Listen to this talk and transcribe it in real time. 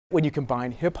When you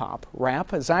combine hip-hop, rap,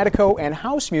 zydeco, and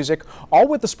house music, all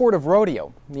with the sport of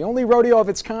rodeo. The only rodeo of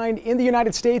its kind in the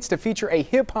United States to feature a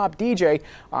hip-hop DJ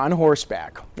on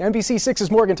horseback. NBC6's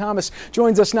Morgan Thomas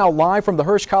joins us now live from the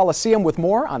Hirsch Coliseum with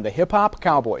more on the hip-hop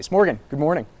Cowboys. Morgan, good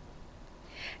morning.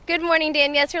 Good morning,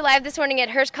 Dan. Yes, we're live this morning at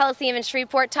Hirsch Coliseum in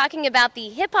Shreveport talking about the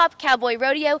Hip Hop Cowboy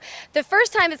Rodeo. The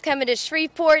first time it's coming to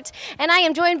Shreveport, and I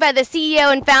am joined by the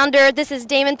CEO and founder. This is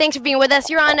Damon. Thanks for being with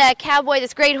us. You're on a Cowboy,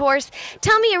 this great horse.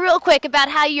 Tell me real quick about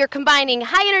how you're combining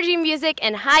high-energy music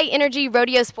and high-energy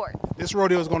rodeo sports. This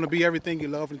rodeo is going to be everything you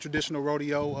love in traditional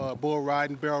rodeo, bull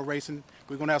riding, barrel racing.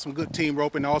 We're going to have some good team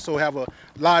roping and also have a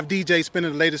live DJ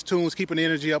spinning the latest tunes, keeping the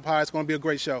energy up high. It's going to be a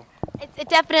great show. It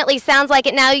definitely sounds like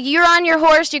it. Now, you're on your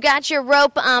horse, you got your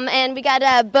rope, and we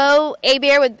got Bo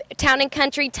Abear with Town and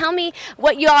Country. Tell me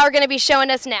what you all are going to be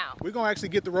showing us now. We're going to actually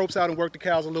get the ropes out and work the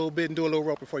cows a little bit and do a little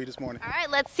roping for you this morning. All right,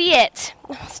 let's see it.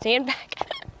 Stand back.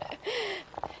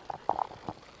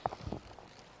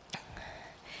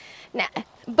 Now,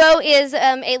 Bo is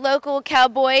a local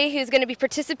cowboy who's going to be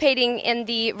participating in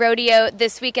the rodeo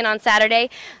this weekend on Saturday.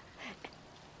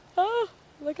 Oh,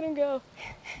 look at him go.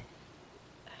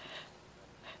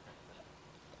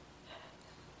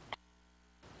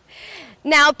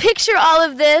 Now picture all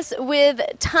of this with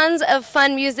tons of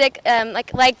fun music,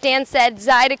 like Dan said,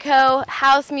 zydeco,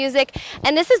 house music,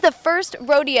 and this is the first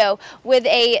rodeo with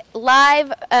a live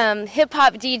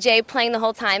hip-hop DJ playing the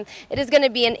whole time. It is going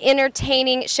to be an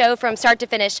entertaining show from start to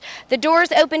finish. The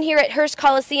doors open here at Hirsch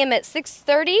Coliseum at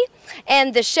 6:30,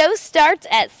 and the show starts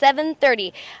at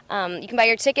 7:30. You can buy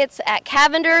your tickets at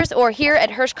Cavender's or here at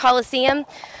Hirsch Coliseum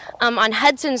on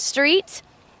Hudson Street.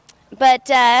 But,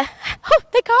 oh,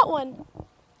 they caught one.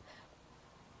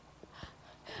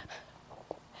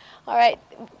 All right.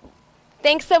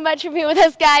 Thanks so much for being with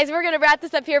us, guys. We're going to wrap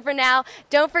this up here for now.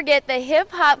 Don't forget the Hip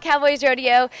Hop Cowboys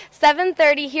Rodeo,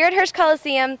 7:30 here at Hirsch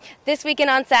Coliseum this weekend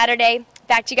on Saturday.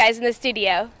 Back to you guys in the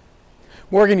studio.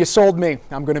 Morgan, you sold me.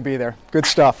 I'm going to be there. Good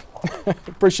stuff.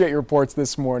 Appreciate your reports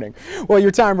this morning. Well,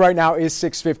 your time right now is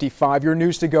 6:55. Your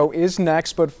news to go is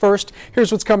next, but first, here's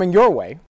what's coming your way.